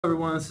Hello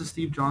everyone, this is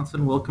Steve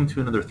Johnson. Welcome to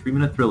another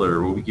 3-Minute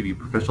Thriller where we give you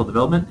professional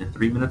development in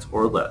 3 minutes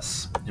or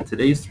less. In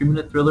today's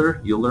 3-Minute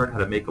Thriller, you'll learn how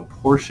to make a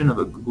portion of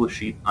a Google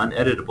Sheet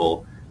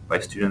uneditable by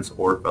students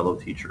or fellow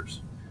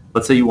teachers.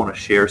 Let's say you want to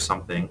share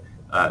something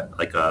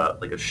like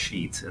a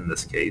sheet in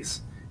this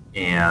case,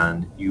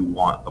 and you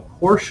want a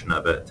portion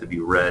of it to be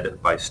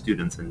read by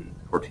students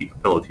or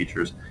fellow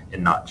teachers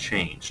and not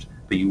changed,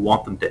 but you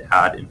want them to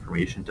add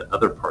information to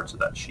other parts of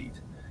that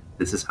sheet.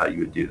 This is how you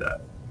would do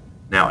that.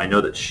 Now, I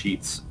know that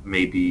Sheets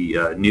may be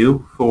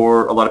new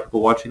for a lot of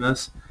people watching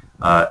this,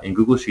 and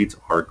Google Sheets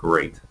are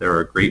great. They're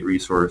a great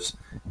resource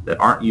that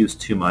aren't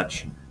used too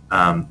much,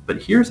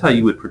 but here's how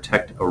you would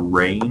protect a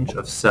range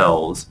of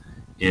cells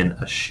in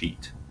a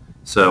sheet.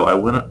 So I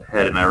went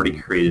ahead and I already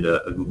created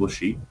a Google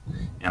Sheet,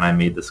 and I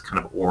made this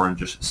kind of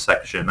orangish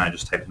section. I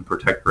just typed in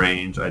protect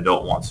range. I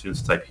don't want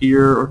students to type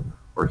here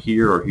or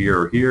here or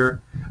here or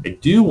here. I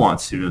do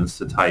want students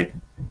to type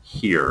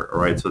here,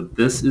 all right? So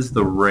this is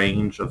the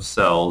range of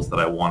cells that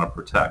I want to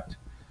protect.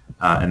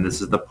 And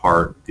this is the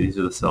part, these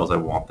are the cells I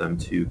want them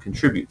to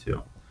contribute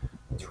to.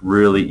 It's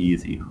really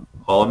easy.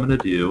 All I'm going to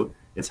do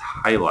is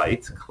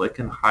click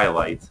and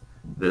highlight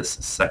this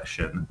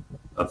section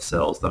of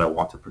cells that I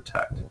want to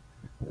protect.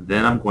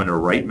 Then I'm going to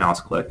right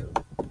mouse click,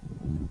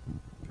 and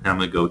I'm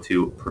going to go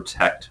to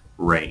Protect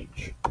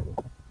Range.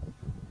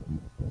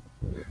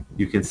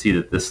 You can see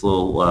that this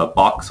little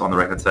box on the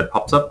right hand side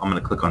pops up. I'm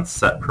going to click on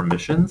Set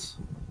Permissions.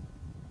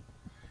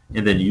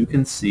 And then you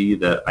can see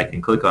that I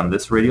can click on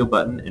this radio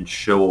button and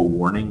show a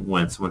warning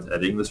when someone's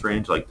editing this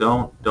range, like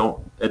don't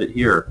edit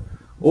here.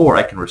 Or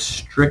I can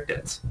restrict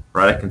it,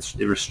 right? I can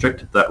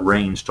restrict that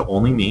range to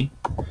only me,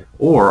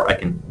 or I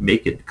can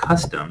make it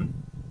custom,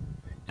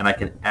 and I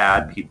can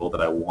add people that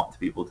I want to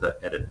be able to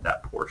edit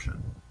that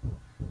portion.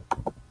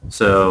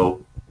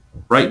 So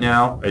right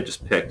now, I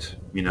just picked,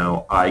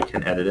 I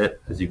can edit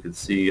it. As you can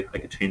see, I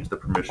can change the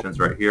permissions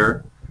right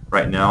here.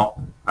 Right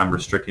now, I'm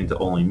restricting to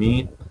only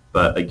me.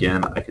 But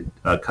again, I could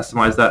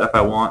customize that if I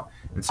want.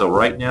 And so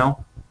right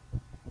now,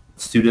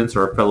 students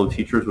or fellow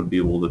teachers would be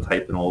able to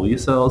type in all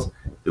these cells.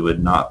 They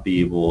would not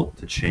be able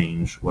to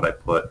change what I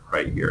put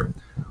right here.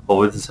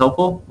 Hopefully this is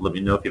helpful. Let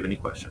me know if you have any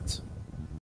questions.